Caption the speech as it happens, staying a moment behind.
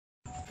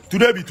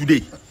Today be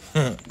today.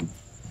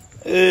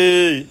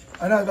 Hey.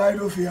 And I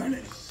don't fear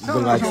it.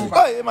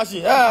 Hey,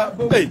 machine.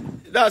 Hey,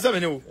 that's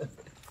something.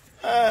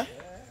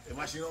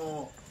 Machine.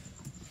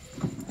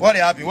 What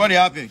happened? What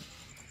happened?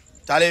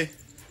 Charlie.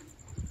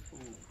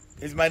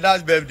 It's my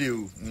dad's birthday.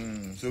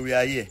 So we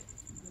are here.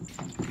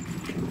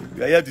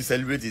 We are here to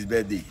celebrate his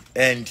birthday.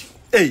 And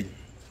hey,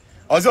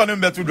 also on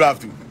number 2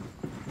 draft too.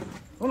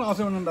 When I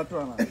say number 2,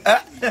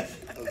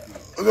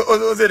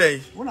 What's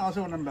it? when I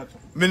say number 2.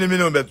 Minimum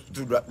number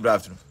 2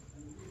 draft.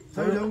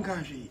 So you don't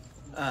catch it.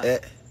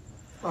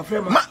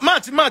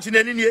 Match in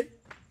any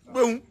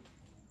boom.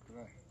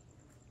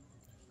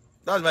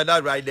 That's my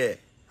dad right there.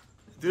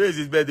 Today is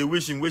his birthday.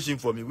 Wishing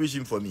for me.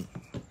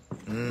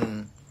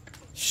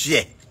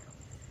 Shit.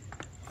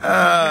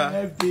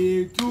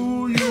 Birthday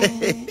to you.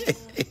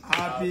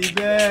 Happy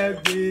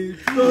birthday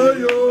to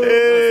you.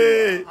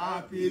 Hey.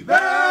 Happy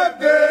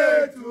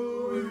birthday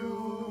to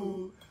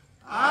you.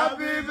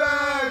 Happy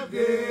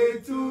birthday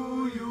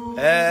to you.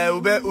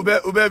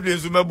 Ube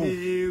blinzumebu.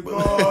 May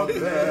God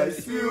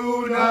bless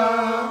you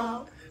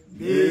now.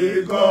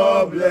 May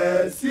God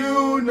bless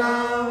you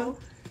now.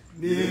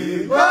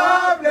 May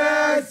God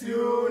bless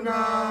you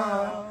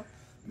now.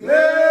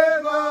 May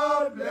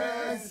God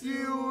bless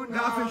you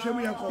now.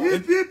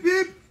 Hip hip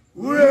hip.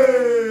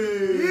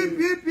 Hooray! Hip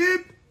hip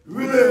hip.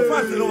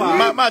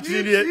 Hooray! Match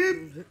in here.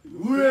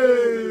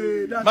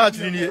 Hooray! Match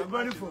in here.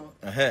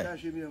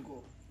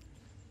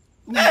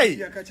 Hey!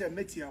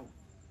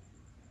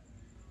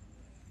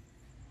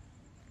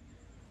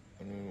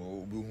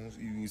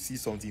 You will see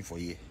something for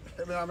you.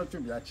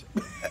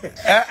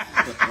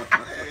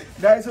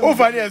 Oh,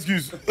 funny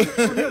excuse.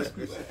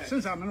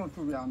 Since I'm not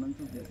to be, I'm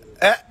to be.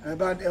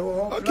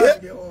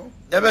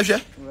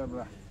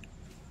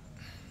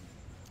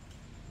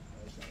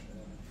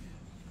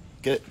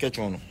 Okay. Catch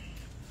on.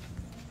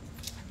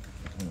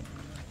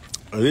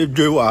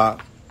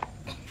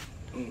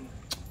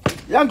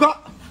 Yanko.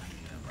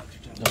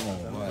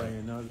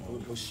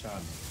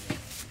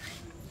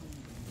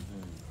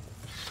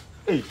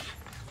 Hey.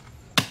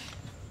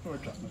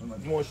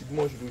 More should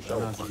do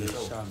shower.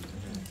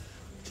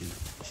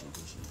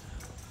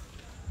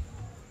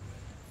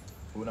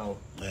 Who now?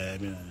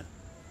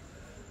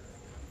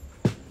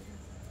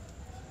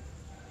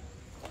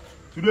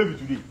 Today be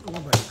today.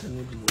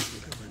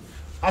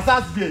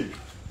 Asas day.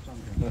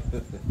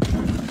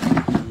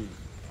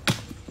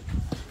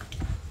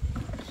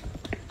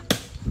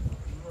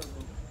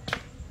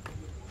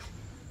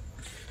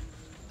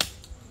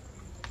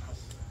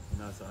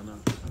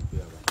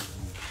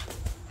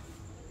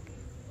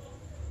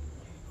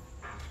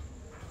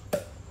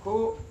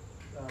 Who?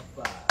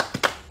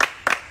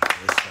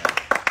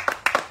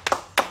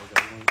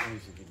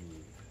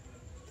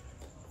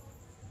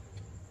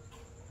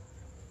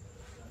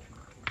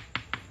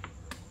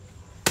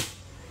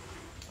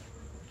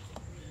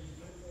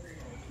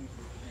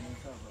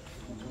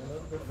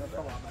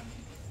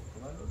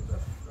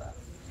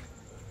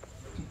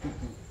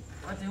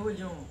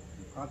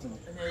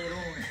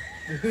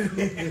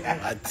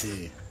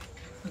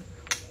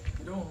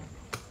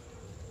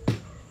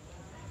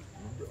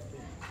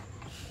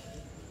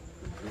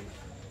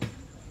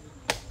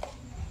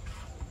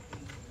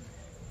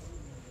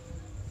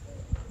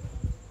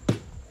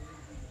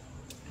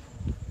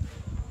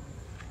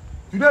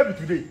 Today be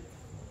today.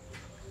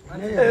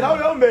 Hey,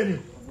 how many?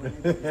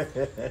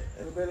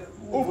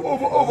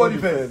 Over the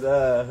fence.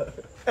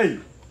 Hey.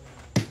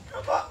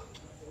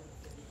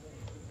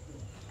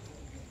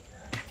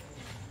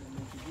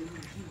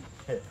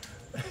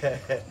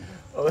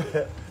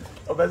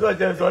 O pessoal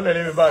tem só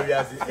nem me babi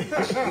assim.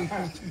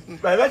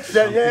 Vai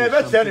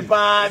tirar de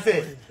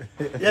passe.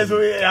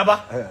 Jesus,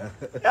 aba.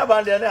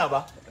 Aba ndene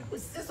aba.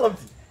 See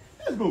something.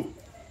 Let's go.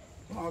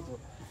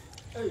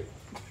 Hey.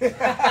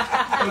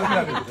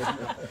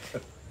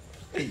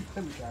 Hey.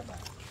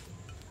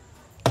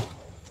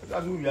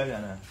 That's who we are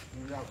now.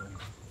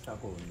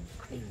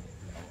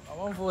 I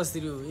want for us to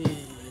do.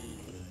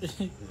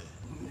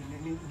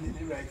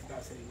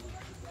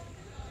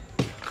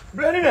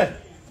 Brennan.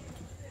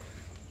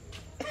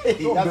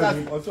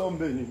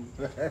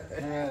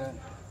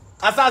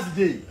 Asas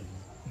day.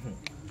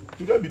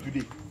 Today be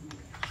today.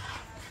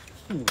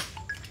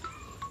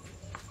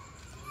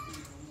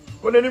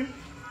 What name?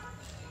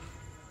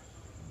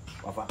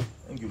 Papa,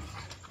 thank you.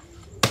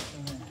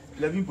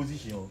 11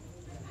 position.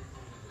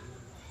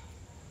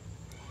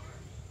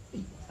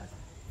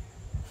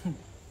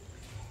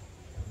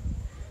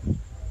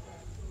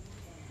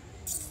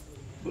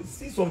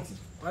 See something.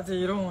 What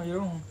you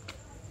don't.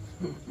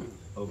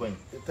 Open.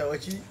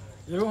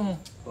 You don't.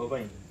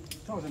 Open.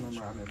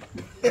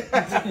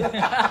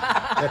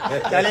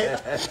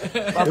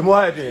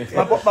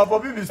 Papa,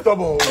 be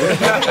stubborn.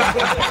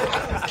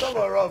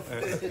 Stubborn rough.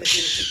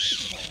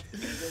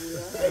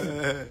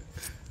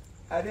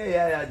 I didn't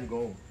hear you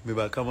go.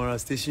 Maybe camera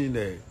station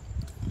there.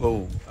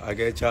 Oh, I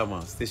get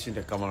chairman station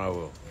the camera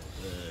well.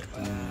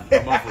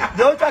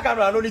 The ultra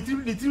camera, no, the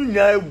team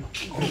now.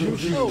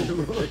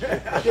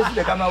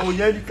 The camera, we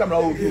need the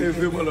camera.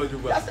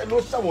 That's a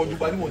no someone you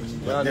buy one.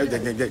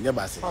 Yeah,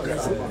 boss.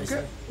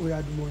 We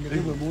are doing the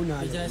moon.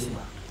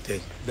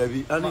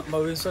 David, I Ma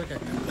we so ka.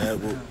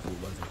 go.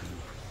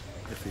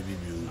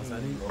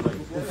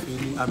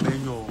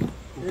 Amenyo.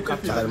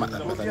 Capture my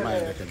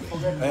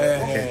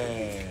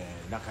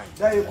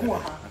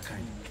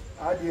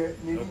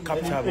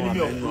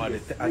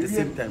at the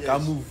same time.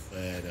 Can move.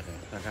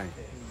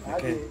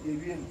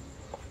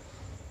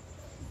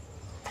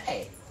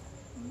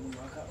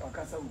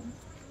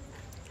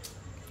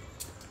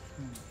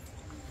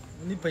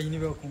 Ni pa yini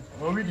be ko.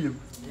 What video?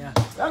 Yeah.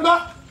 Yango.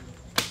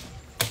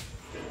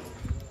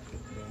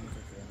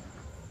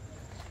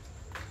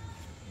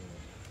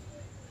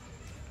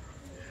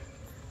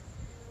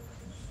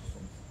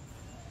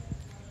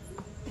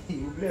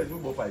 You play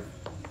 2-5.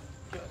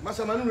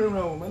 Masa manu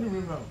now.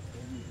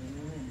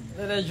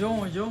 Le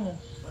João.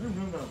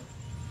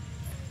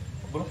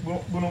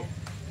 Bono.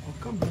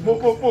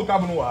 Bo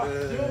kabunu wa.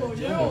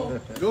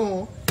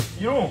 João.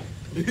 Yo.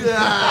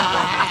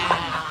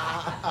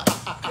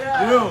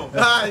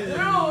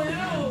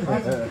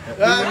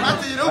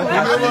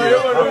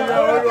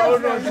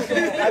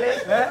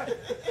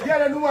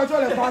 Yeah, no one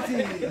told a party.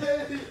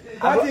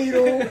 Party, you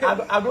know.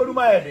 I go to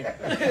my head.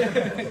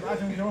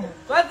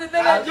 What the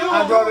nigga João?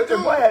 I go to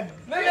my head.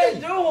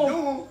 Nigga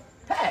João.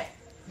 Hey.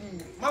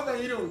 Mama,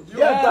 you know.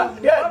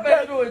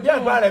 Yeah,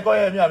 but I call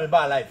him a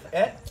bad life.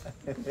 Eh?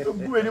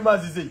 Do any man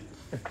say.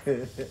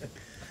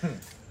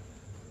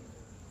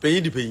 Pay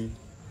the pain.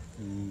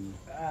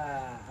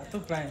 I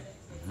took plan.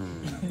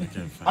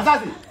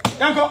 Asasi,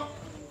 Yanko.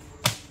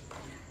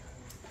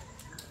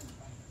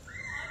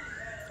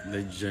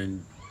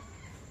 Legend.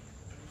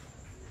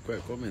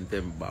 Quite comment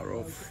them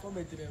Barof.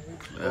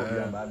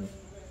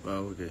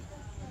 Okay.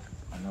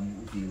 And I'm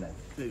looking like.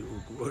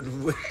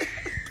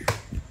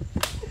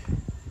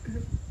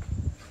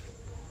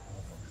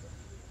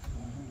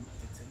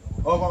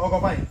 Oh,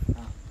 fine.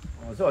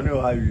 So I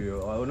know how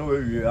you. I know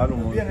where you. I don't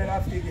know. Be an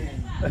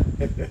African.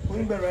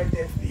 We be right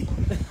there.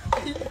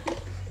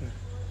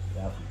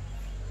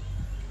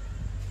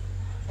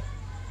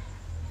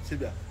 Sit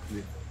down.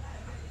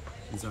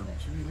 It's on.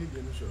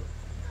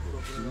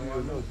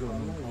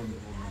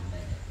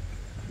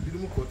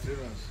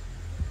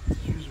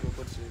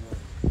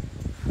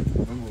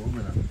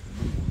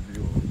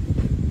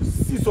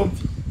 See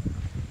something.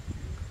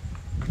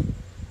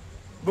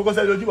 Because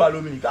I don't do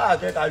alumini.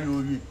 Can't tell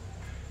you.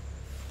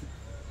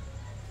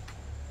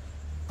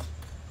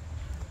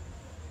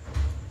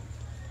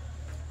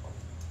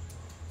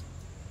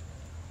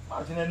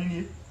 Martin, any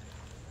need?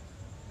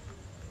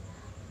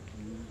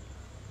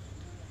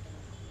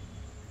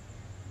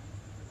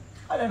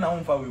 I don't know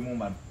how far we move,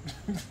 man.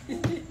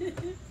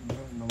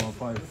 Number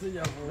 5.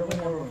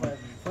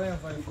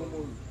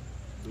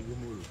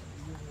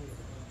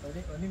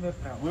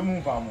 We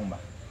move on, Mumba.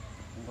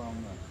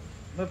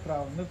 Me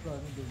proud.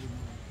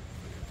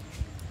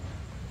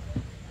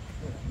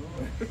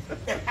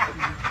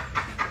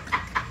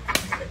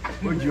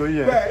 Good joy,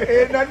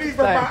 Nani,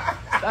 Papa.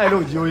 I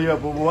don't joy,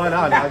 but one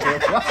hour.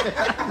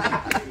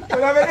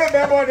 Well, I'm a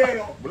bebo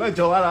there. Blood,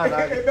 Joanna.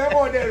 A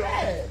bebo there.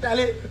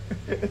 Dale.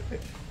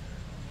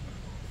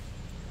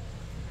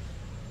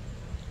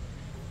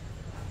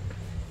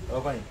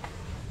 Oh, fine.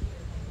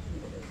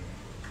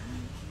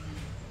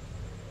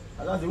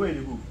 That's the way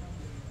you go.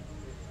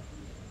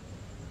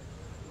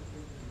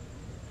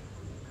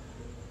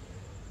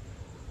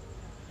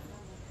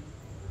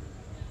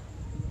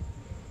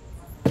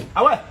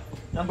 Awe,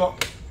 Yango.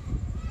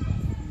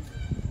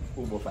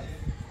 Oh, fine.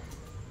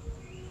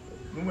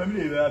 No, I'm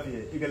really happy.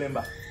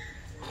 Igalemba.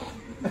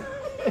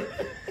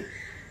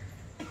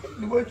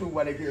 You go to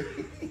what again?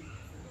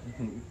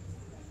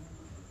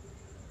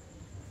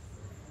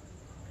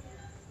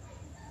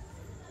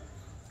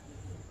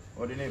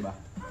 Or the neighbor.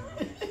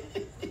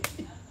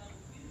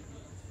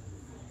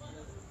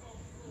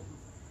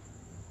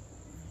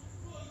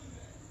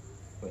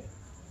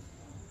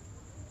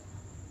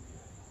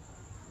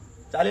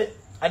 Charlie,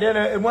 I don't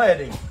know what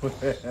heading.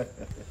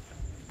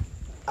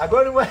 I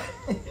go to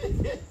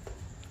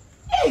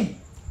hey!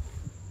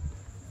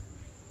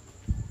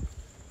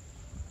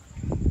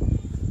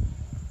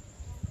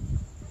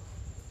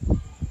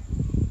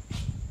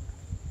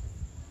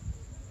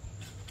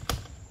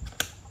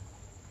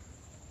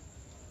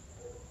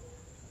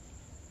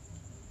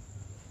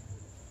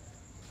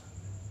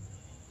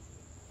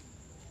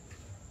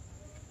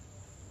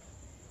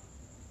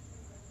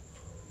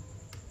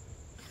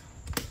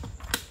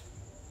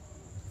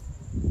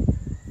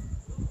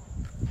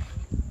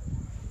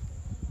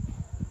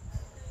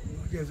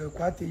 There's a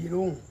quarter, you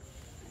know.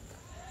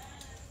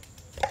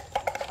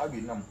 I'll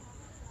be numb.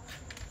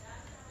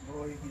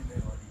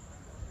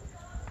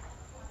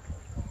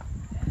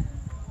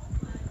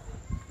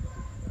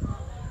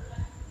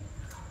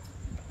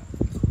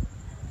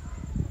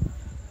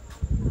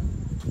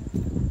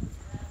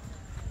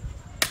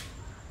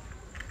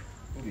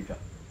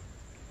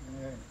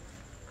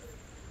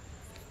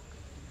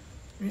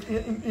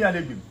 Yeah,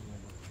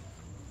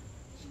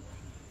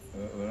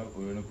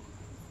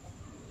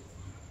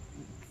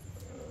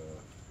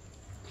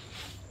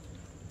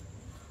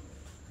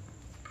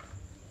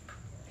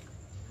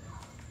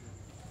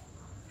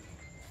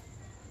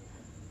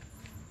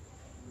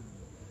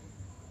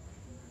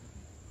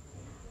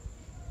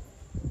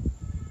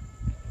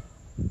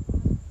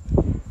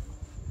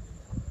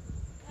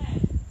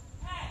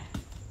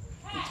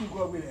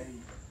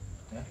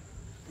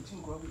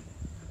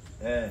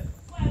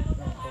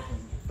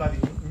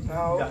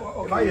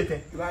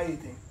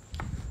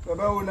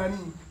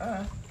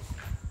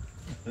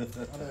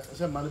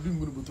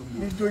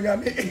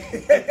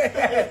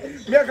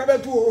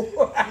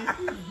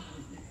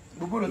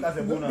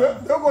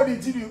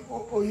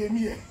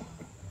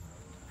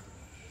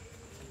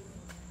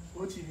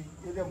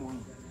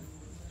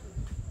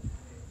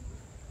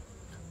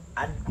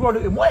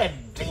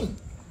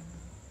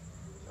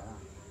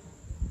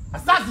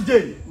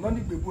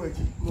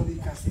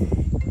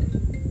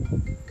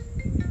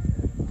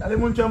 Dale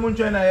mucho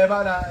na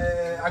eba na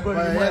agro ni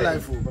mo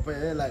life o papa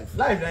life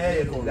na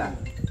ye ko da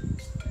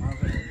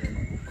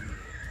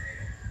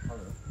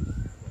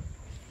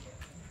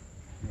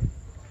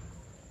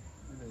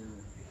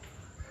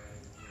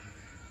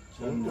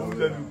o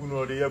le bi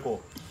kuno de ye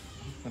ko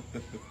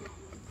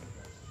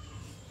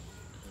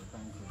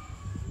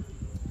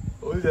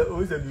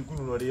o se bi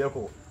kuno de ye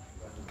ko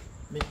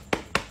me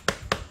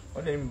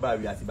on dem ba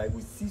wi asi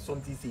Bible see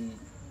something say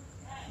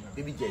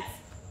baby jet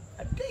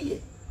a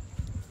day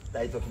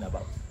that you talking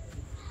about.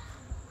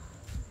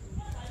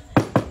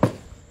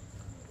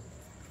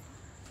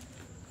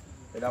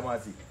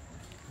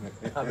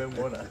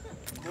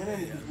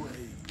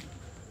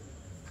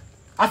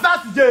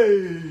 Assassin J.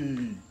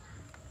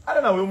 I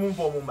don't know we move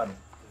for Mumban.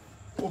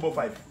 Over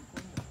 5.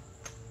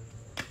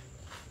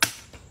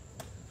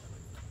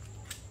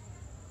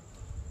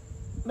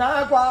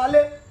 Na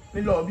kwale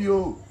mi love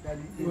you.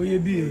 Oye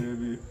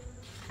bi.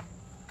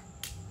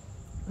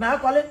 Na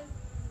kwale.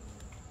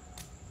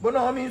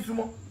 Bono o mi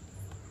sumo.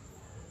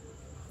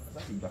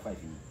 That's it, 5.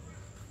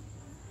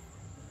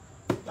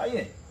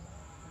 Aí.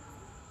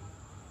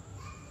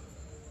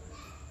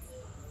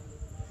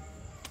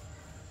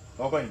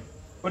 Okay.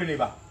 What do you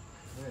need?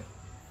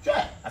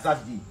 Sure.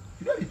 Assassin.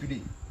 You don't need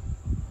today.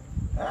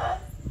 Huh?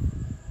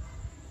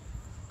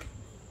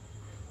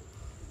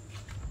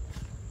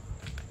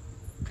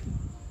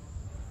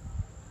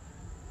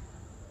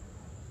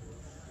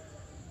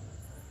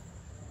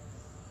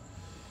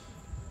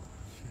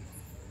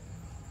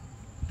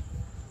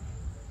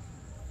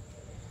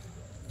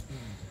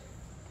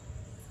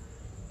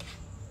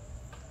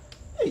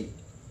 Hey.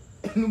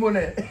 No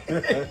money.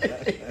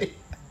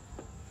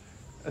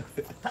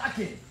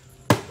 Attacking.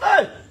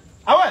 Hey!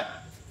 Away!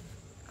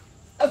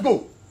 Let's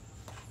go!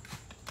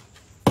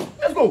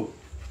 Let's go!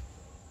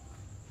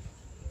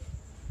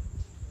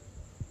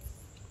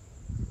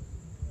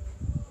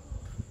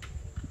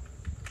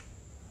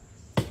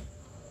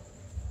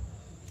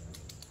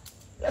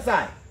 Yes,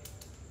 I.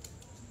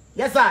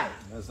 Yes, I.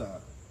 yes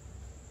sir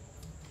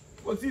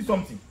Go see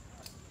something.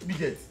 Be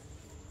dead.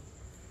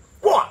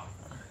 What?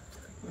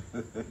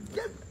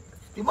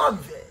 The man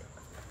there.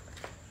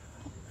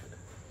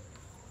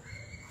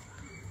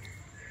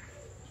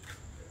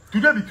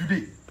 Today be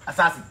today,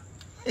 assassin.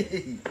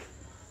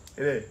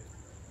 Hey.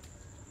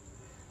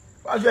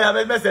 Why should I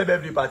have a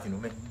every party, no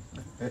man?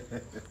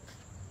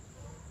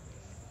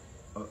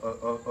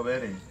 Oh,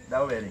 very.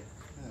 That very.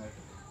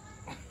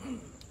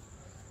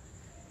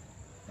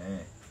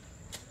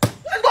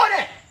 Let's go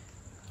there.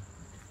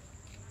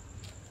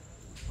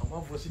 I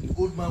want to see the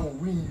old man will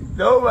win you.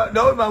 The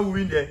old man will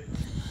win there.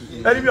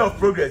 Enemy of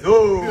progress.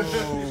 Oh.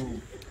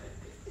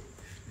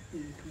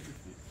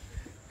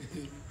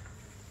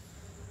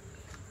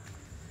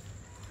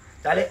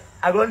 Dale,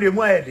 I go on the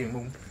more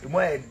heading. The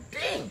more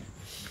heading.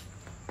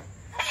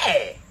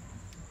 Hey.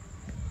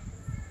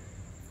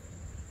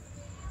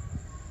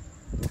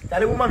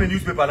 Dale, woman in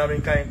newspaper. I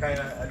mean, kind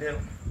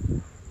of.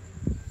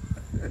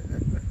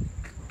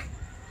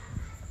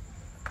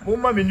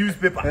 Woman in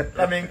newspaper.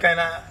 I mean, kind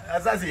of.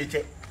 As I say,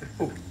 check.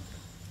 Oh.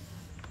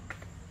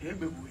 Hey,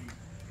 baby.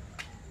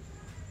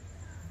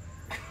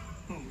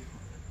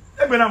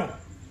 Hey, Benamo.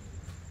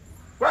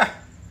 What?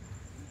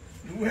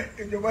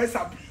 The voice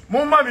up.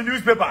 Mumma me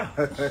newspaper.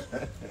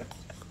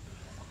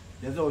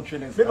 There's all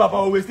training. Me papa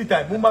always the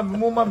time.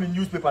 Mumma me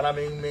newspaper na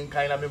me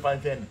kind of me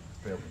fanten.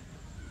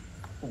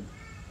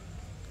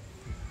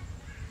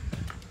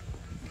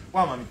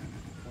 Wa mami.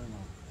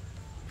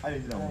 I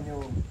need that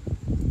one.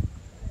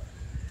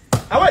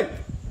 Away.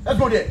 Let's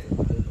go there.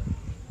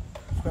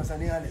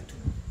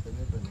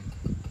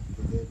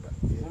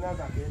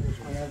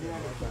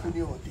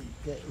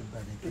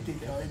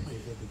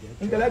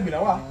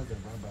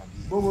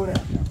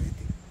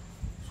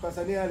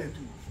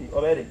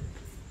 Already.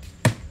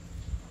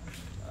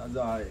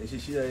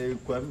 She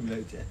quite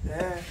later.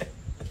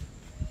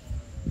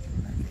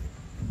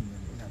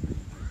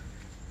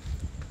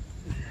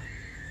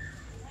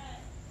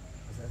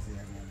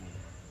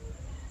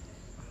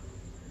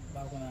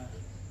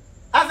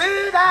 I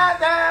see that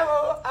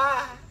devil.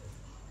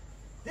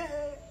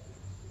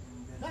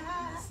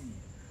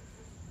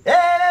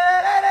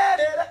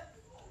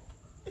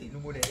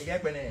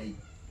 can't be.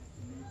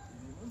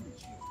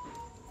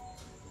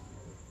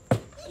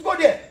 Go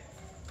there.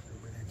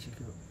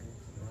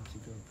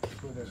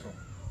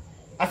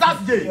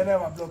 Asas J. You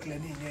never block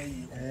Lenny.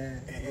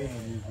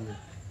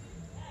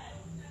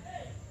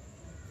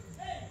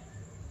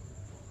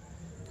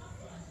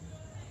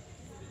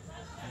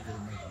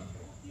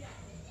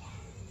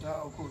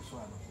 Of course,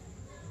 one.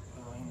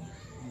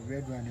 The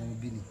red one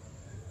and Billy.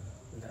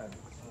 That's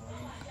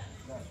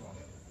one.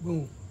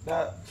 Boom.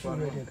 That's one.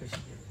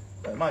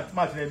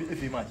 Match,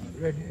 if you match.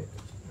 Red.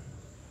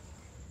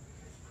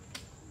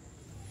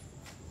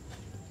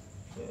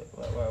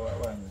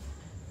 Why?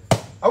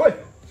 Ah, wait.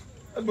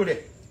 Let's go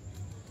there.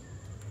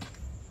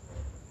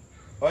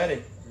 Why are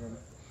they?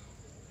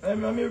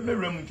 Me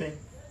room thing.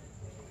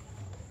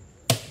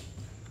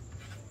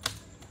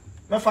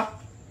 Me fa.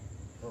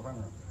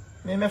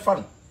 Me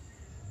fa.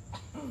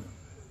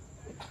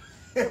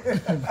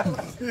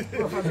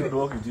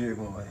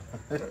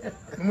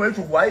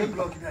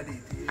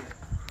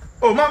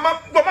 Oh,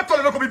 ma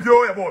tole ko bi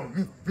bio e bo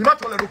mi ma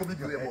tole ko bi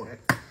bio e bo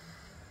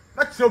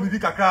ma tse obi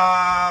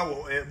kaka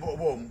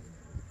bo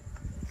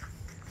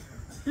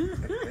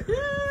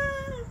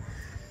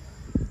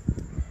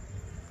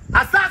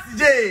Asas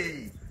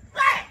J.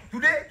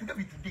 Today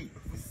be today.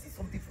 We see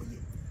something for you.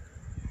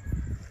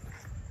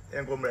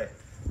 Engomre.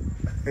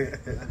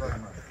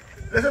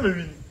 Let's me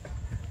win.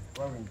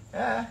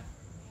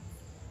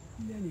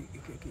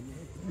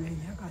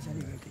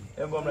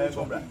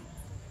 Engomre.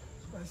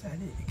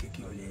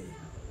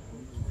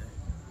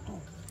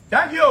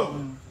 Thank you.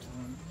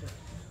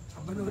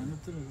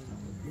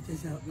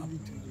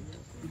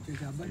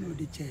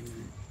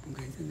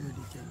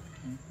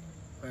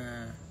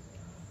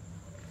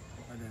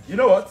 You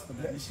know what?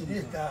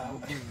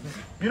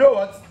 You know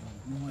what?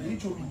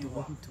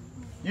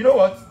 You know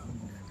what?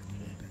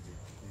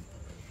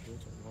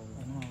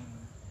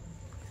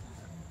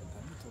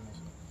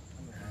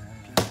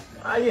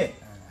 Ah yeah.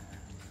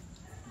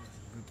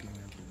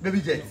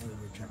 Baby Jet.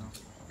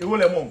 It will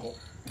let monko.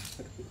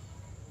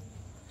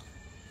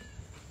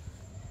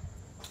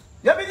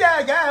 Baby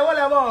Jet, it will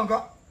let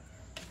monko.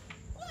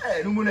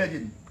 Eh, no money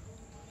again.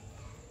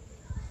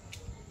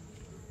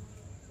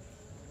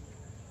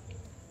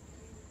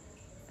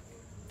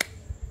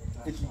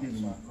 It's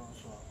game, man.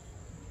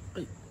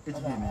 It's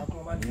game.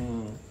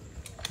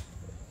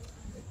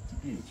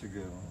 It's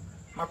game.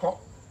 Mako.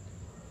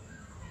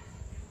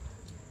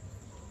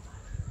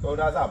 Oh,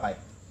 that's our bike.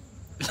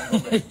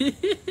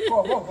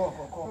 Go.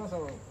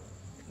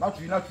 Not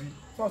you.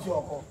 What's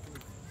your call?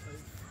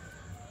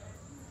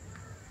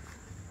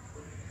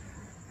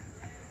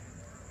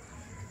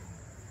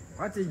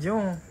 What is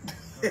John?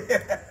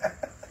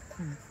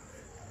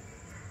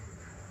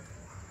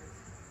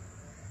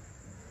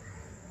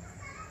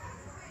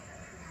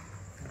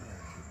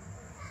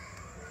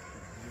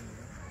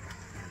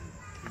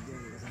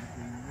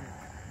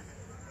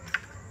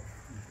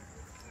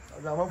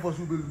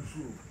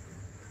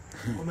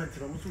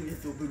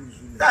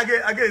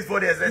 Again is for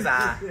the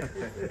SSR.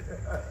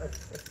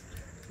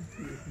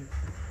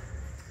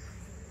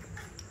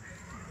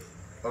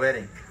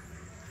 Already.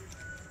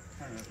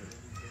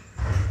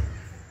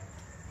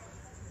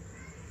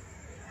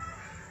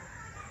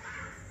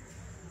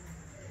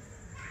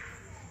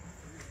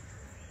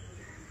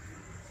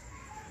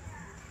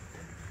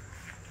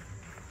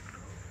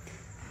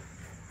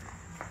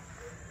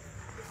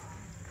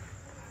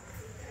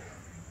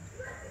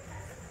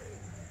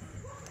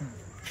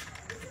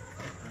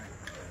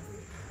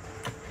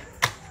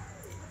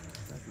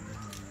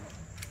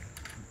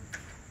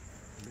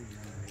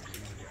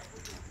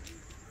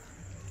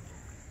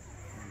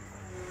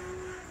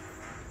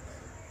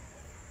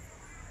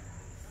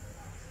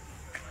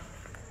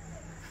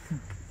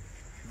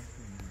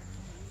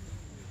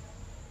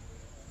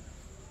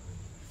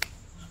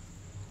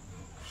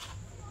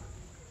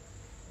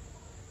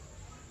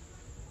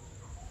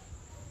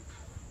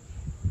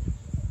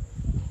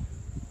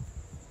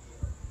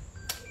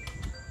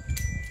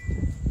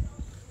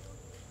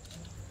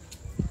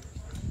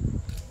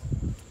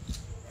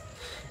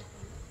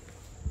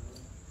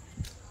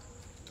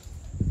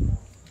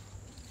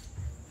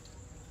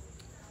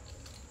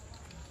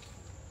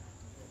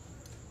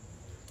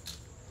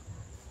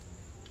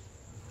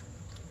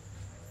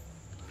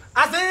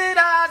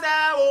 ASAMOAH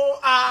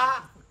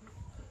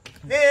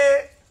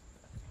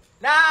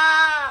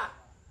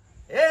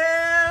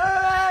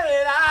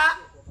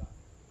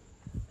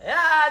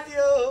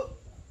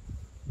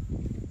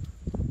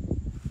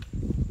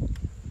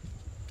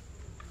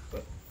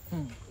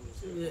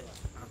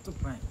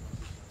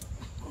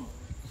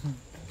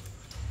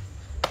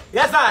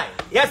Yes, I.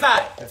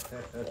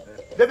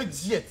 David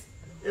Jet.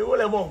 It will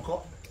have one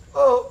call.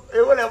 Oh,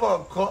 it will have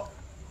one call.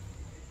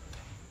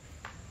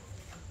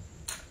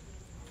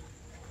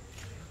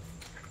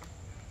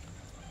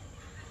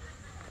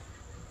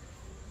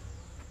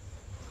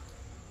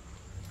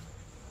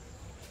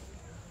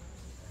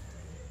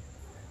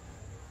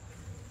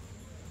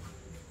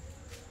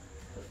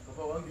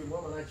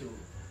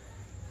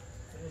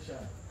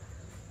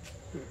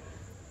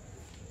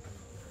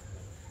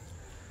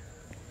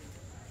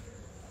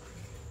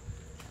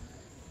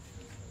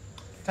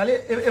 Charlie,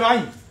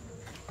 Evan.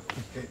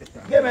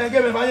 Give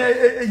me my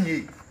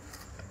ye.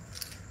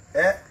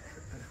 Eh?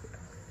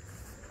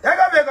 I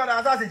got me got a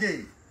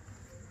sausage.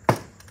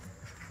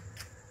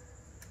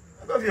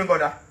 I got you got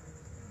that.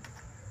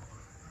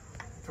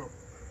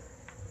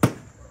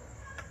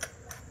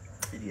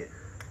 Idiot.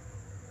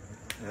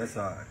 That's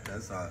all.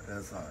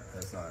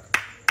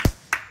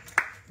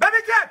 Baby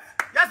jet!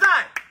 Yes, I!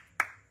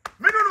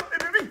 Me no,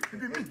 it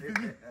be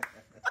me.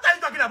 What are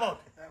you talking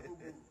about?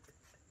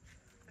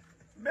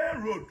 Main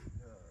road.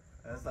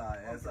 Yes,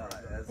 sir.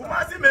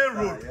 Kumasi main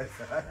road.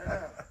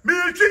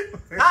 Military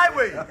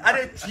highway. Are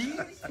they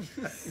cheese?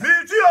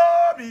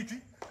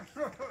 Military.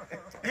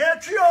 Yeah,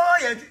 trio.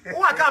 Who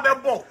I can't be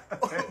bought.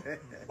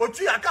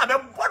 Ochi, I can't be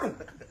bought.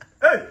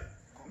 Hey,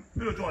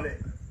 you don't let.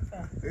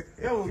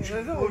 Factory,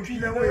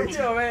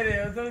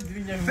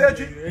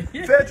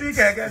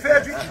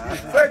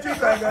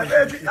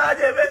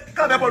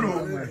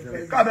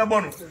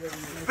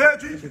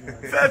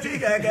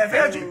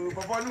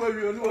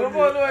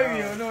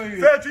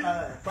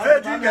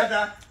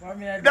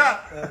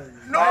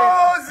 no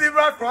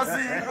zebra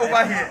crossing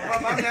over here.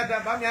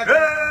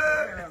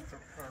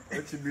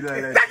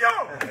 Thank you.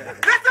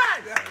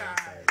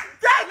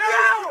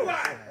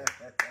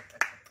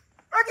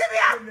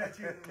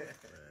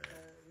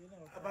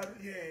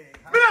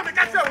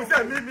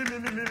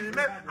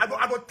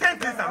 I got 10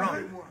 things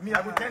around. Me, I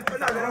got 10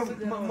 things around.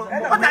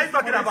 What are you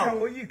talking about?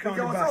 Me,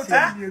 I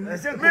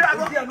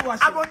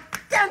got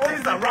 10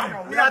 things around.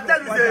 Me, I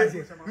tell you,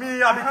 me,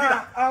 I be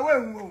killer.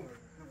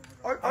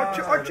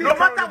 No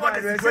matter what the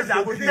situation, I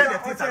will tell the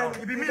things around.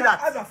 It be me that.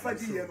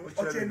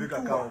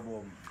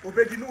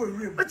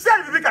 But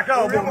tell me, Kaka,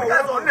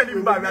 because on any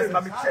barriers,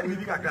 but tell me,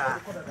 Kaka.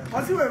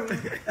 What are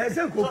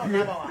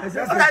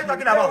you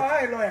talking about?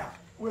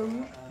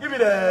 Give me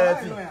the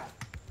thing.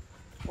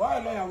 Why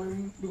lawyer?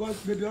 Because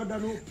the other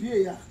no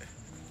PA.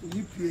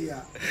 You PA.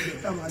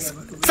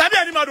 Sami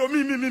Animado,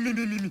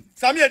 me.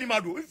 Sami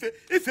Animado,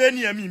 if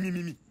any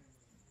me.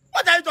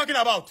 What are you talking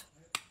about?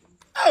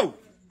 Oh,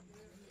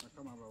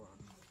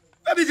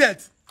 baby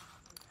jet.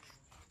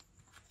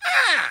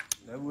 Ah,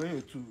 that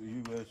way too.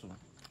 You wear some.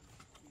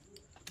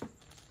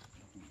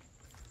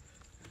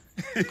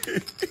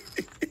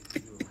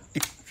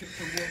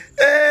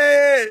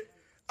 Hey,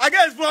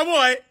 against for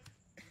boy.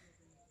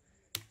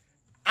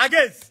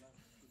 Against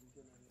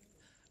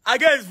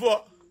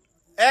for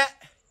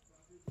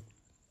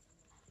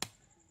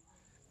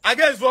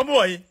against for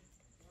boy.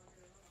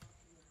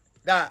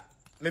 That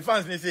my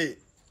fans may say,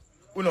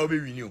 "We not be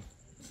renew."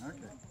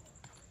 Okay.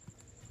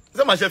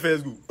 So my chef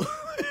is good.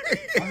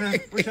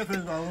 Which chef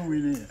is going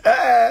winning?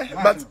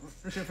 But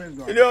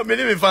you know,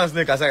 many fans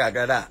make us like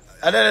that.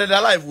 And then the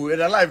life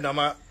now,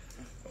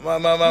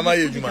 my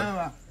age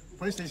man.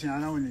 Police station, I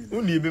know we need.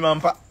 Who need be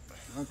man pa?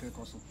 Okay,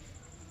 Koso.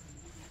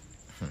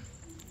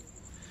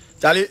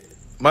 Charlie,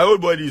 my old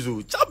boy is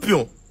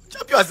champion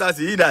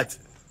assassin. He that.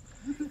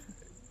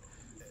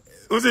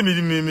 Who say me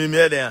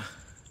there?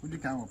 Who do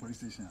come police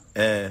station?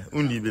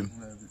 Who need him?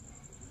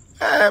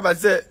 But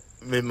say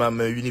me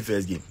win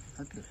first game.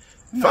 Okay.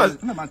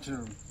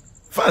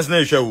 Fans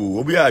no show.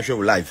 Obi a show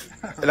live.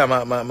 Ela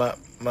ma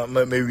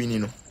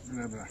win no.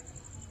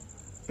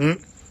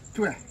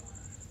 Two.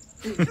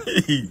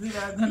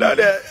 No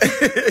there.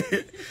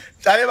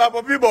 Charlie ma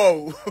popi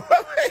ball.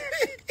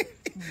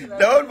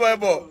 The old boy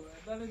ball.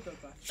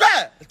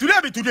 Sir, today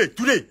be today.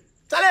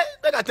 Charlie,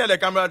 let I tell the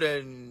camera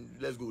then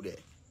let's go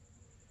there.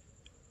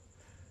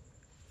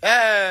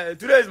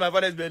 Today is my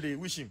father's birthday.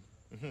 Wish him.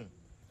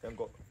 Thank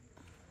God.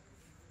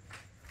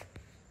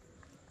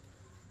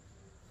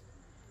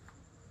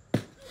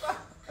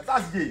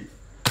 That's gay.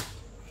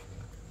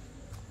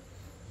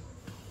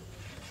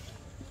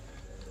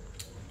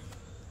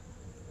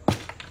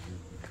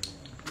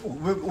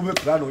 Ube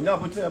prano, nya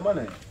putre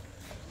mane.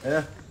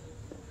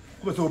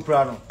 Come so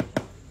prano.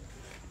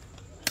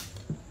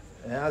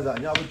 Aza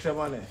nya putre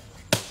mane.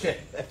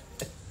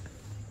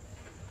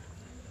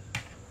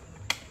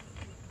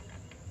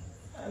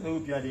 I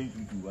hope you are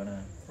doing too,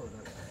 Anna.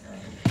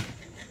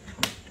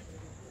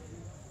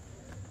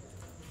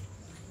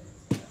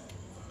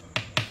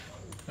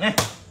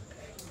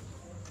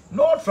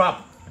 No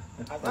trap.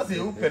 That's a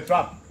hook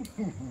trap.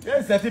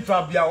 Yes, set it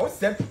trap. Yeah,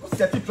 set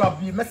it trap.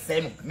 Be me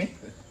same me.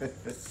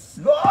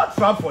 No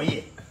trap for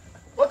you.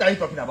 What are you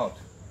talking about?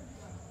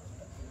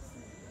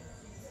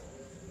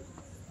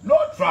 No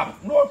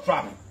trap.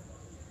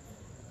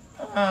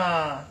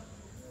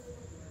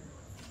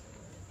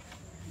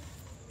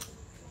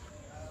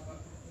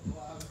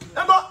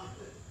 Number.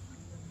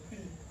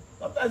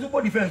 Sometimes you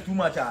put defense too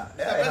much.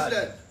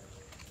 President.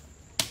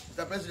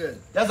 Mr. President.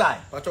 Yes, I.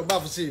 But your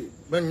bath see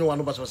when you want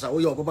to pass. Oh,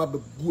 you go back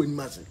go in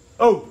massive.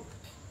 Oh,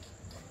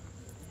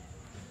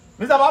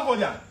 Mr.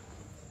 Bafodia.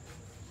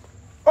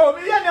 Oh,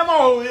 me hear them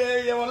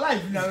your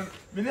life now.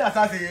 Me hear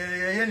say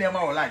hear them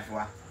our life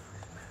wa.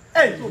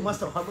 Hey, So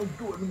master, I don't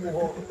do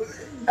anymore.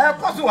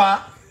 Koso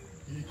wa.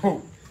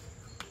 Oh.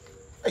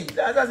 Hey,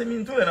 that doesn't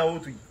mean to na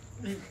wotu.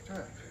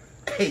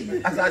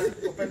 Hey, assassin.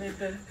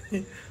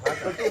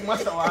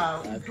 Master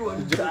wa.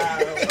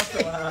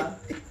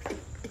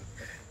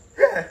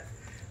 Yeah.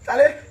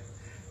 Allez.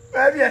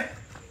 Très bien.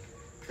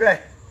 Ouais.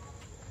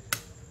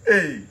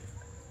 Hey.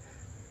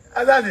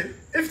 Assassin,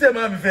 if the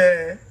man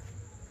fait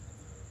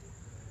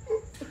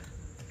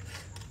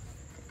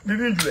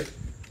Bibi Njule.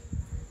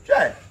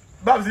 Chai,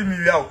 Babs in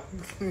me out.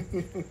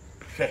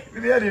 Chai,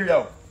 Bibi had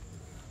out.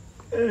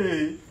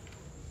 Hey.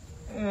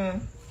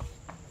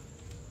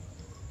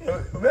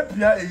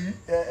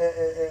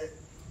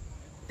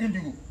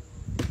 Indigo.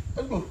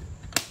 Let's go.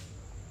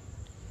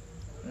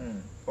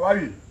 How are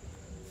you?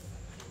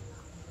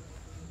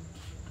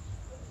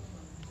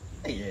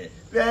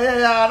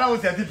 Yeah, that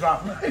was a deep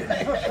drop.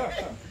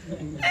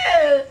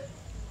 Hey,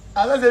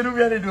 I don't say no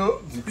me do.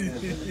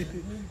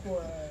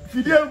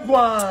 Fidel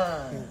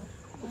Guan.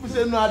 Who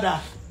say no other?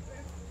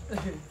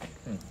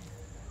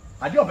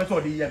 I do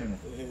better the year.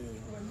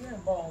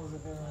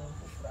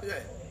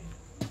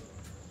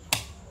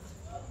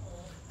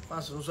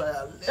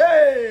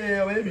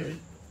 Hey, where baby?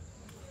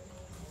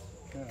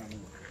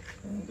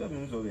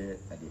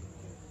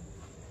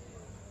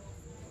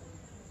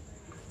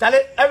 Tell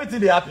it everything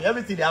they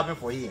happen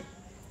for here.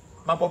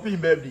 My puppy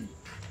in birthday.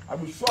 I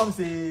will show him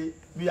say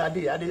we are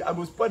there. I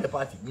will spoil the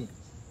party. Me.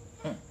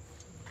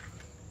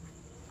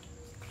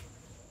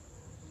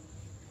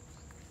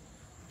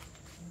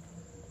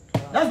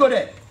 Let's go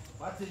there.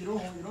 Party,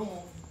 you don't.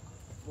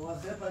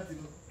 What's that party?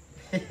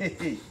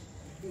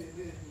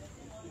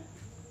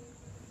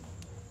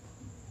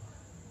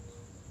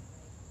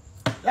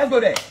 Let's go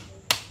there.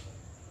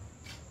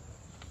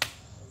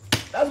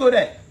 Let's go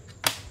there.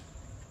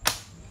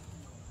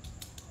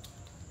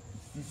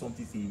 See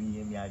something say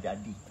me I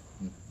daddy.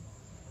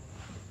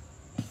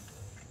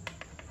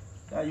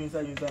 That you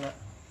say na.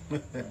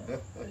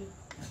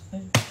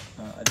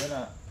 I don't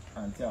know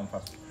until I'm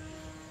fast.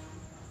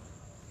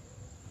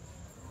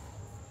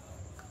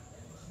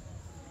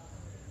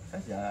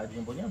 Saja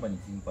jumponya apa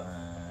nih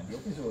simpan. Dia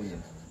pun so ya.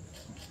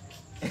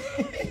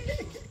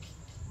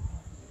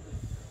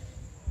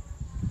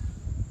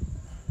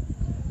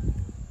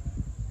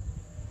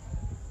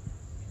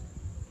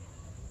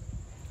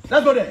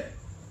 Let's go there.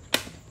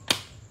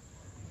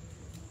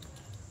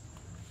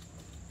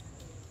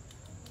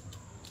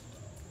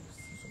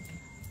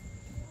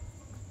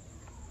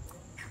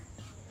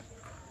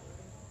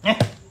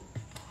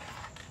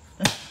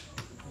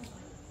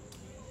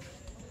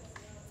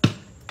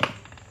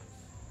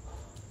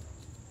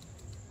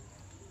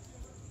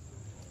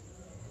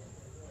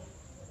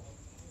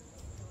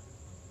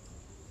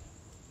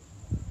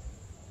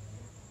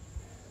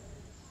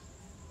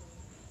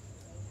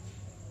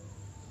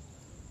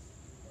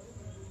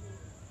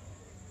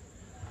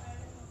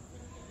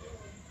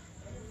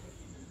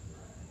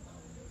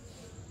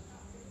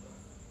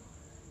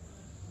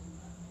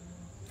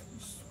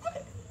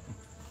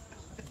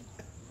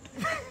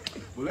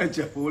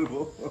 Leche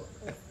polvo.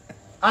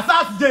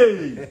 Assassin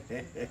Day.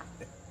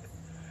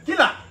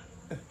 Killer.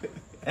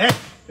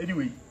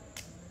 Anyway.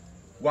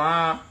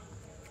 Wow.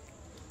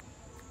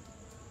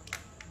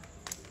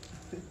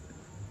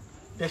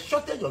 The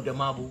shortage of the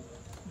marble,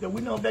 the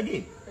winner of the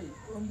game.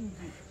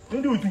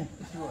 Don't do it too.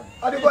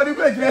 Are they going to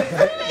go?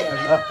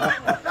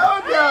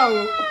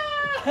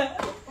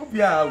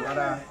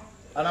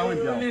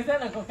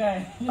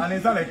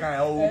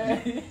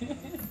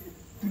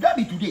 Today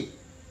be today.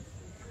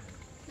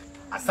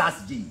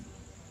 Assassin G.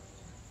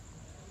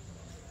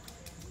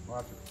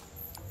 What?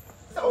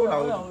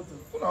 Oh,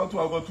 now to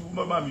go to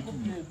Mamma too.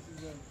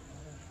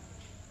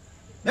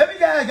 Maybe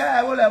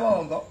guy will have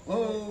on go.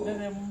 Oh, they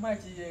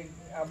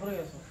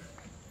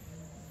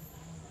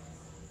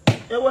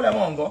will have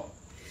on go.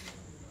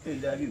 Hey,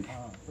 there you.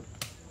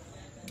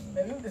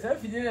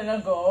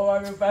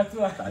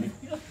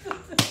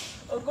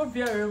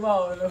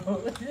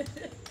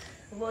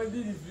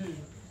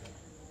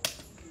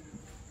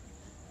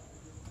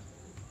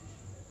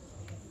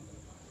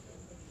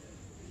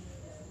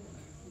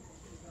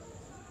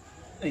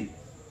 Hey.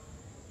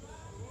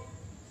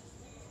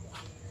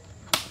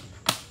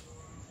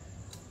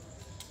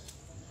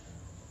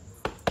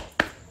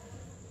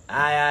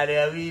 I had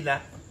a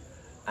winner.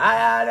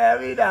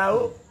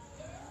 Oh.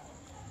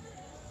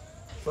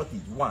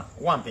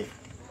 41 pay.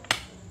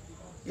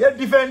 You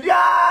defend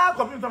ya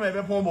computer me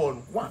be pon ball.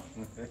 One.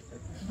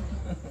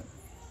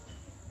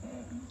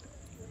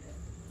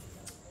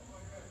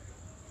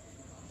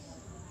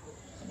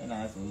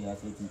 Na so ya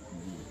say TV.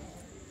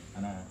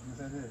 Ana.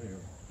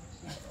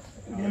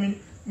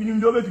 Minim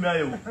do be to me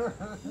ayo.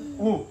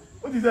 Oh,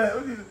 what is that?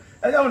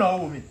 I don't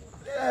know me.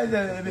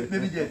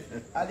 Baby jet.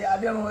 I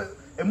don't know.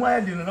 E mo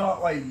ayi no na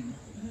why you.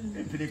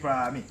 Fini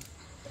cry me.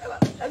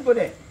 Let's go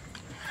there.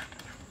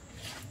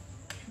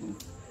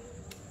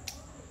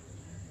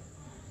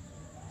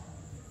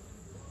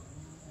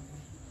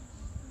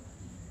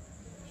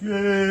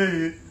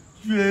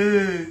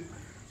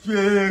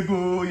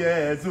 Go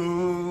yes.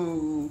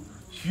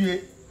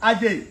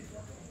 Aje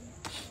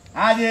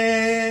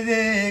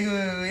go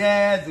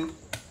yes.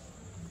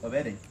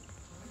 Obede.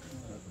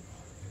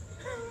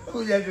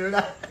 Oh yeah,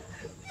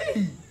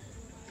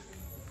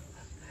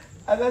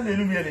 I don't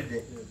know me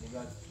anything.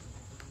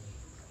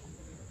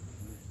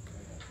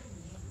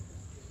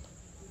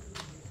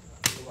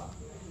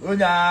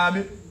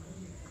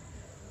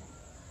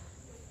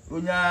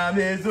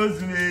 Unyame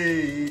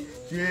zozue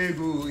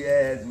chego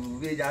yezu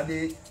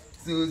bejame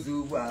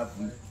suzu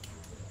wafu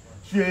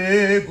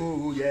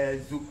chego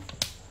yezu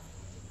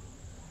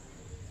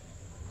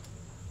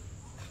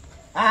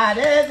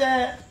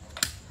adeze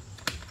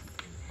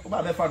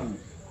oba me fanu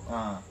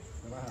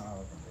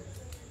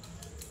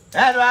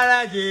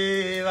edwara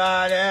ji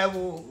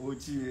varewu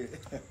ochi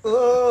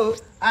o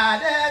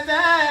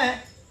adeze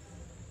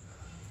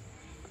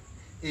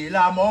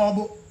ila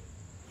mobo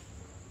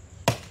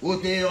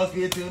Ote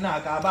hospital na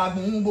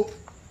kabagbunbo.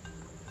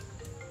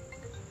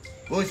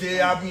 O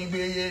se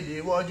agbingbeye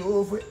de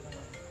wojo fe.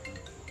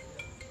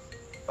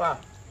 Ah.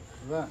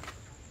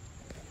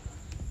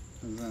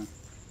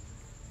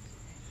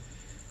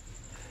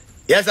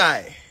 Yes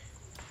I.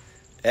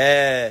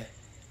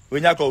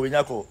 Winyako.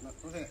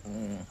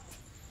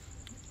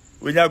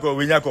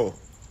 Winyako.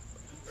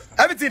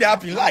 Everything that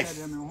happen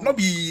live. Not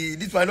be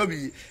this one, not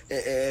be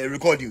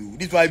record you.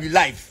 This one be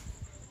live.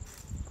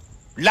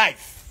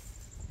 Live.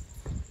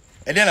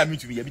 And then I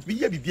meet me.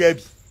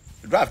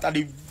 Draft and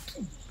the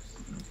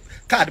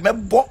card.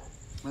 What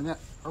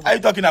are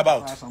you talking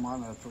about?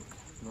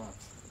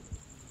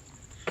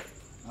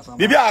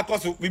 Maybe I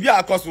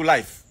cost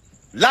life.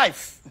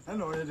 Life.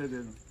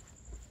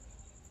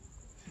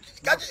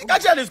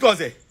 Catch your discourse.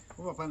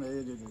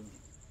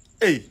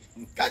 Hey,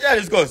 catch your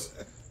discourse.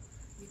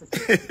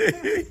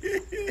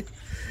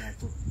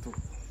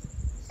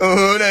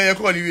 Oh, no,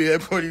 call you.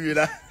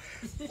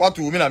 What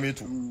to me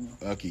too?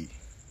 Okay.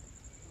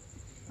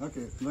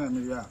 Okay,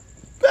 maybe yeah.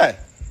 Yeah.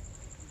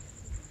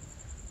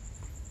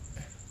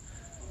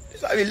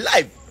 This I mean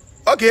live.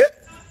 Okay,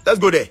 let's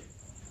go there.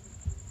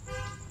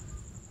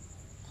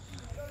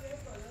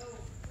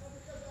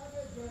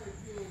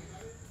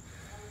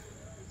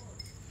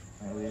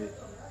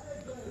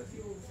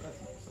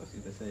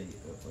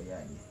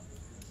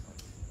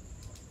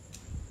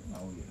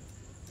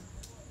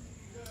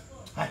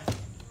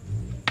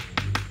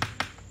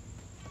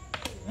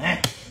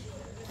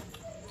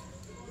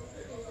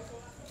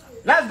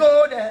 Let's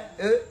go there.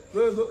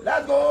 Go.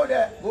 Let's go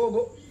there.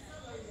 Go.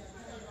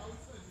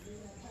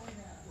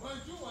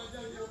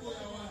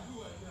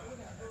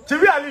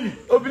 TV Alili,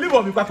 oh believe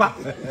on me, Papa.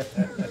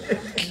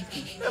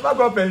 Never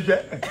go pension.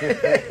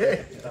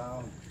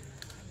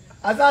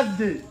 As that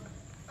day,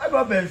 I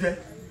go pension.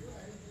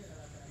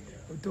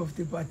 Out of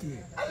the party.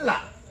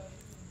 Allah.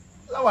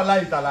 La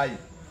wallahi talai.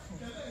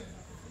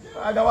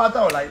 Aga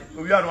wata wallahi.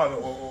 Obi anu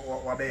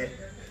wa be.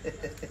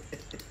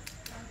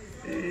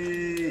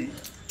 Eh.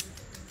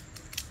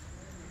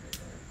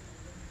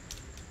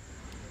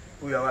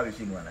 We are very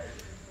similar.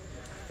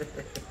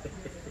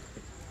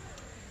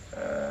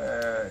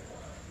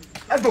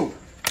 Let's go.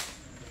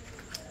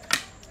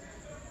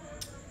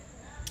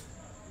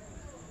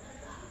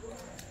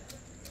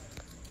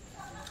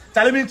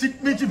 Tell me,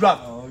 black.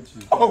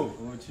 Oh,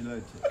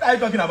 what are you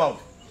talking about?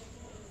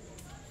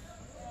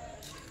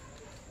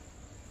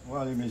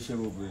 What are you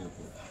saying?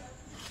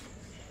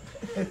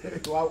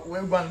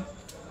 Where one?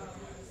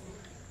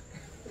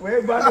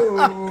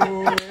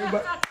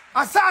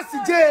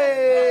 Assassin J.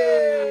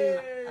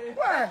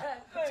 Where?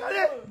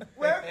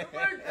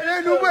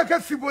 No work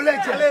at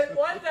Fibolete.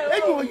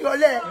 And you your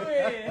leg.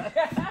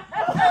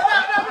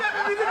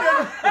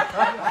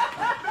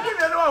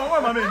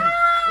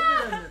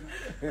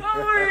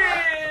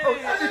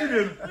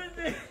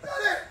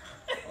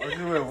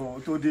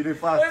 To do the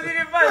fast.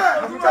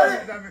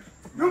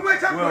 You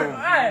wait up.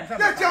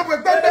 Let's jump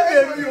with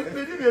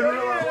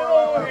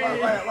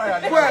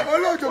Where?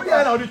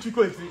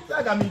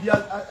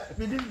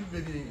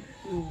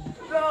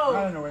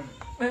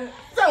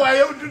 So why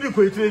you do the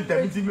quick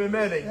meeting me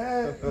man? We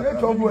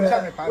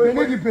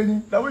need the penny.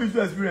 That way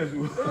you experience.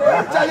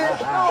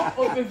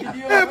 Open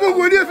video. Hey, but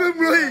what if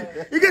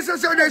you get so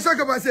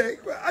about say?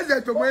 I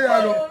said to me,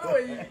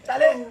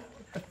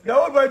 the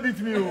old boy beat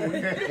me.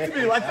 Beat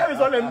me. What time is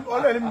all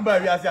them by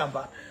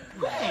Yasamba?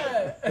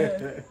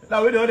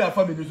 Now we the other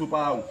family super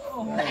out.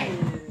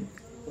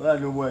 Well,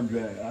 no one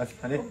dry. As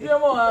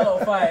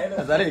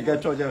I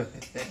get charged.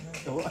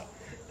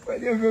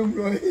 when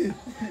you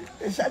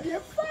it's a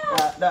dear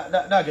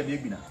that get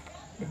big now.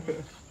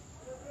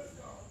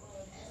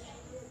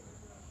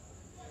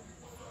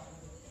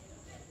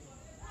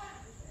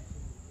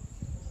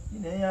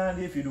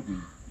 If you look,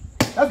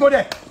 let's go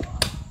there.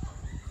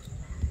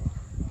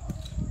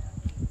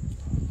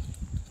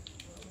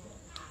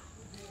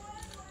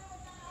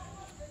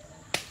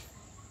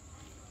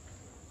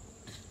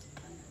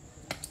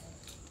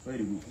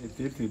 Very good.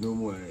 If you no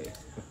more.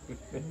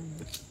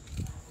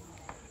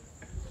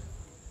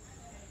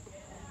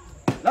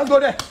 Let's go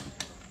there.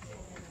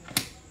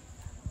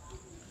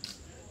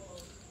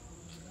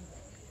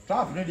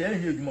 Trap, no, they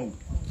ain't here tomorrow.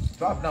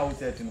 Trap now, we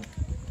said, you know.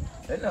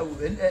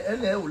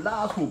 And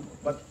last hope,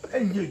 but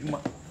ain't here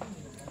tomorrow.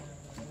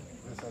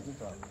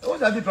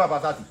 What's that trap,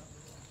 Asati?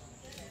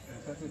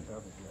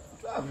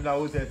 I've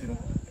now said, you know,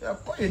 you're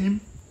calling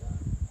him.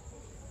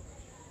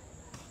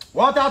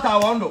 What out I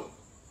wonder?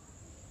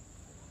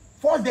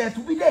 Force there to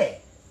be there.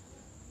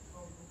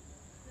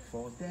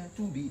 Force there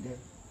to be there.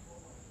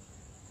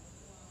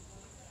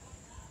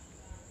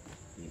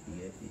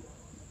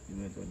 You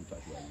went on the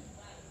track.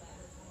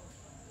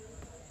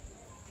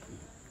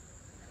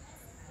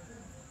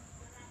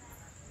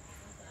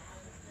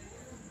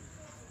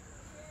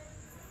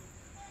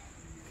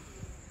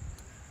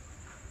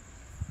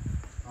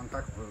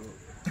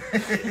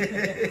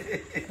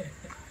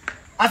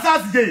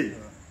 Assassin Day.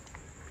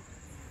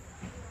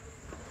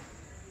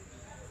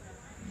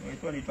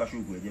 It's only to show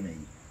you.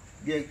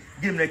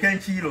 Game like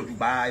can't chill to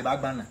buy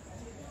back banner.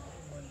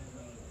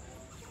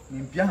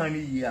 In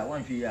Piahani year,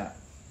 1 year.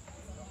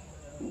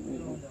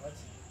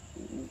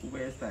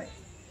 Where's that?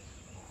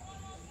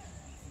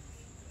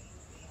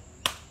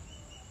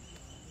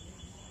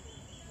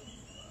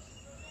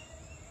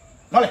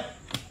 Vale.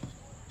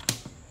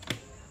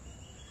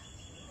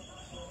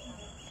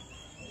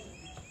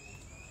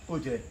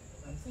 Oye.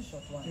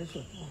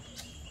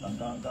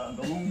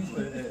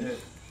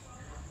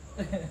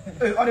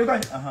 Are you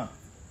going?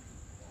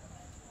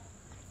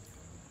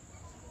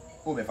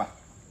 Oh, me fa.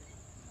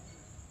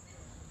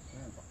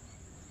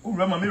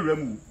 Urama me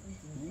remu.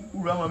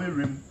 Urama me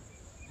remu.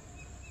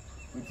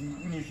 Oti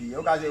unifi.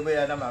 O ka se we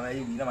na ma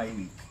yi na ma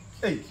yi.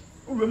 Hey,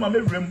 urama me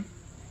remu.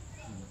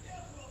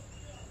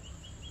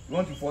 You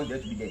want to force there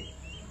to be there.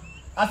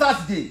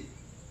 Assassin day.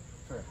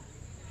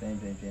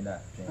 Train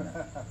that.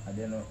 I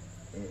don't know.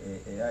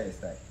 AI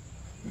style.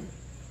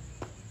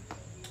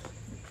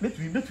 Let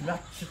me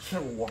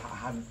check what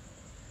happened.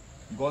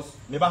 Because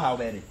never how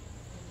bad.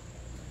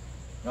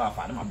 No, I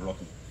found my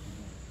blocking.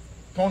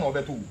 Turn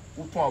over to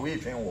who turn away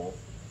train wall.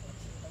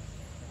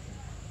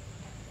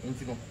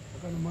 Let's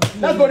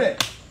go there.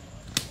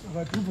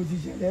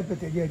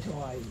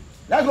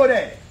 Let's go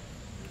there.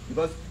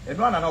 Because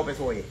everyone knows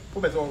better way. Who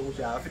better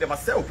if they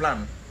must sell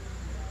plan.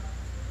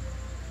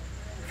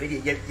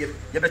 You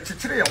better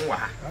check it on.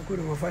 I could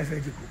have 5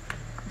 years ago.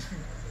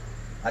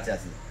 I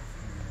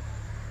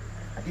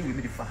think we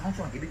made the fast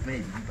one, give it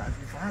maybe, but the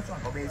fast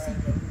one, how basic.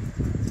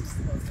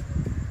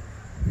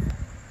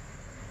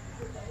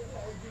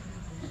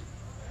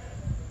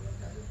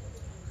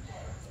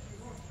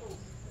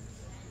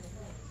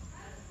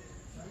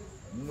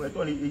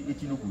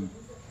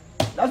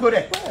 Let's go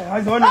there.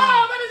 I don't know.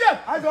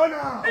 I don't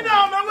know.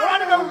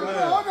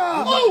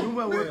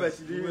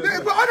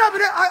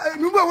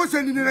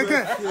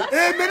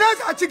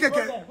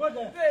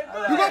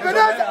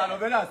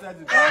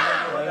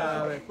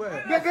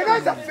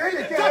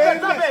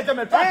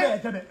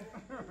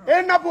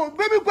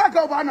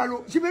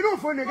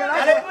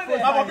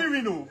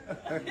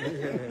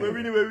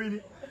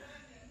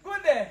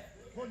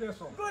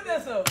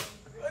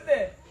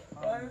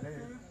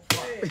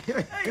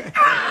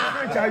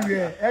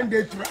 And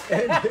they try.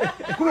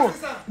 Come on.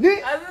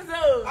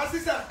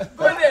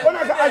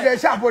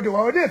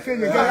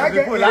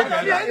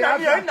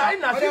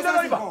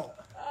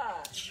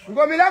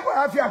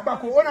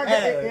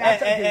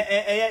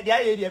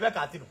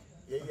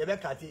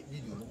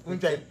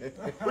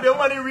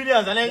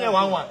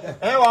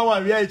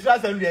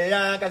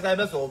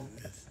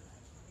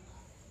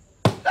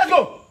 Let's go.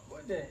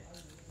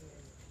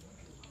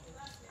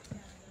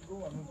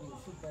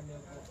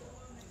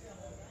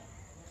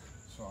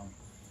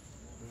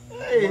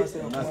 Hey, let's go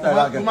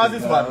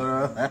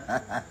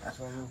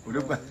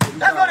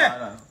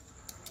there.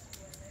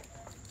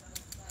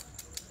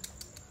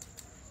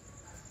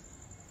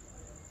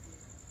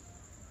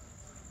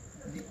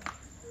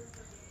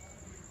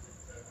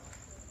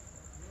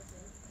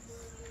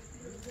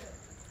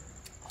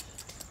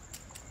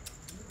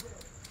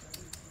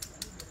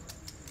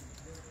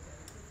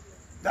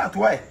 That's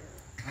why.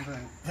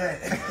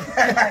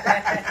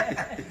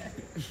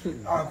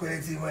 I'll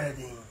quit the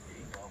wedding.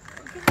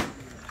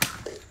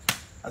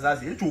 As I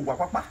say, it's a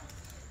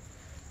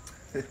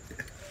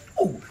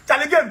oh,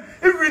 Charlie game.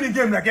 If winning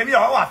game like any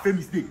other fair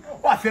mistake.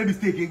 What fair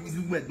mistake is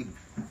winning?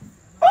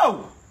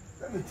 Oh,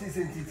 let me taste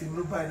it in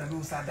Rubai and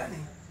Lusa Adani.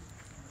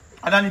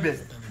 Adani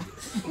best.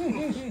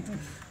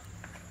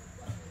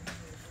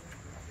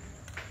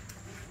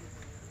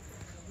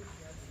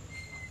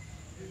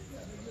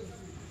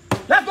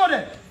 Let's go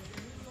there.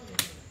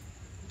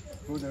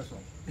 Go there, son.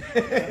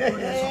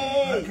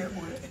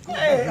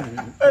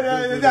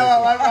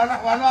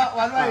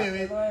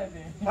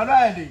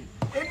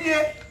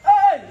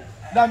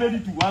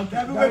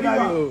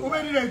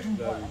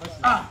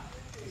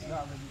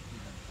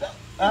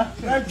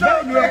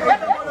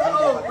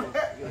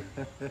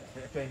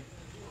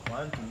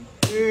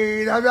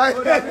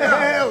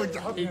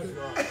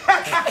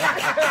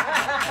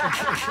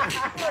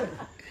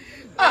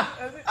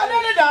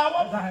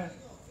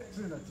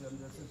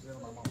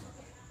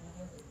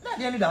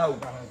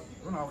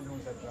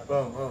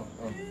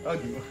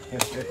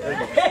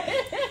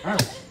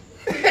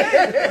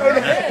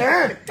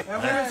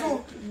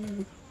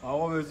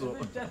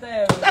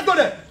 Let's go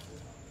there.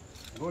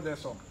 Go there,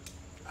 son.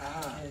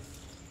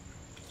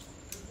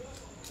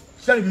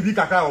 Shall we be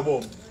Kaka or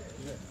bomb?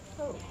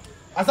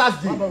 Asas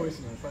di.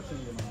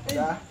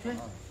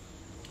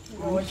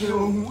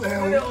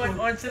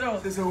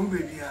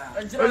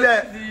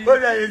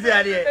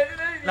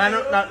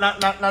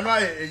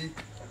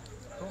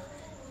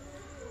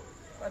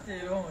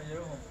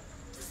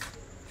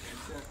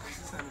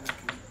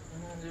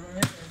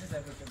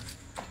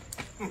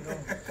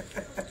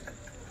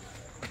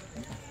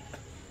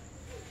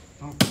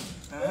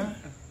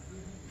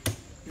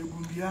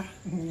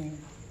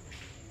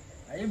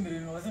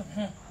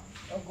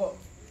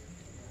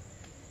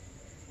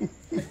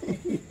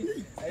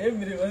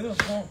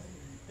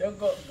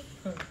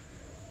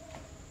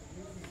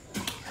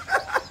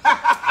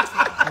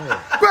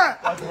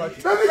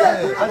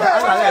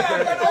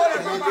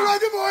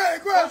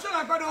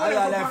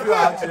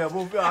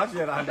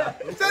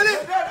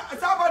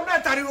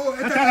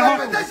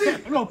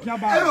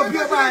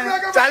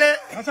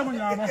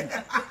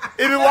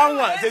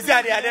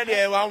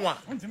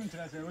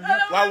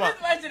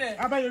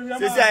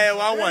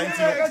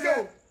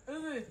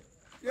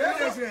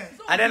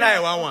 I don't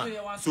know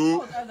one.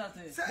 So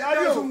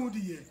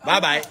bye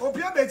bye.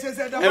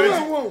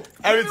 Everything. One.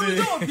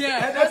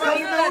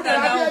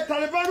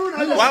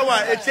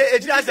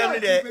 It's just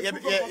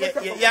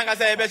young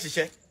as I bet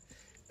you.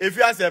 If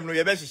you ask them,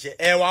 you bet you.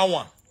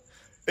 One.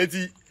 It's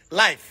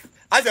life.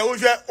 As a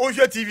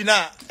Osha TV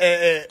now,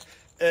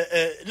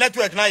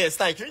 network now is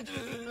like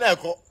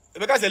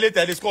because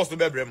later discuss to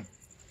Bebrem.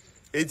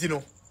 It's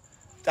no.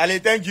 Charlie,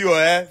 thank you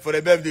for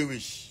the birthday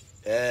wish.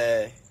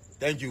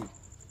 Thank you.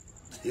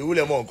 You will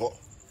among go.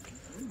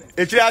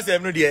 It's just a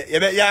new dear.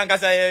 Young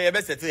as I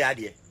best set the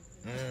idea.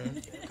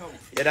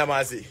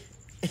 Yadamasi.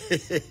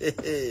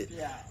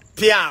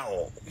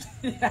 Piao.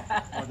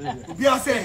 Biase.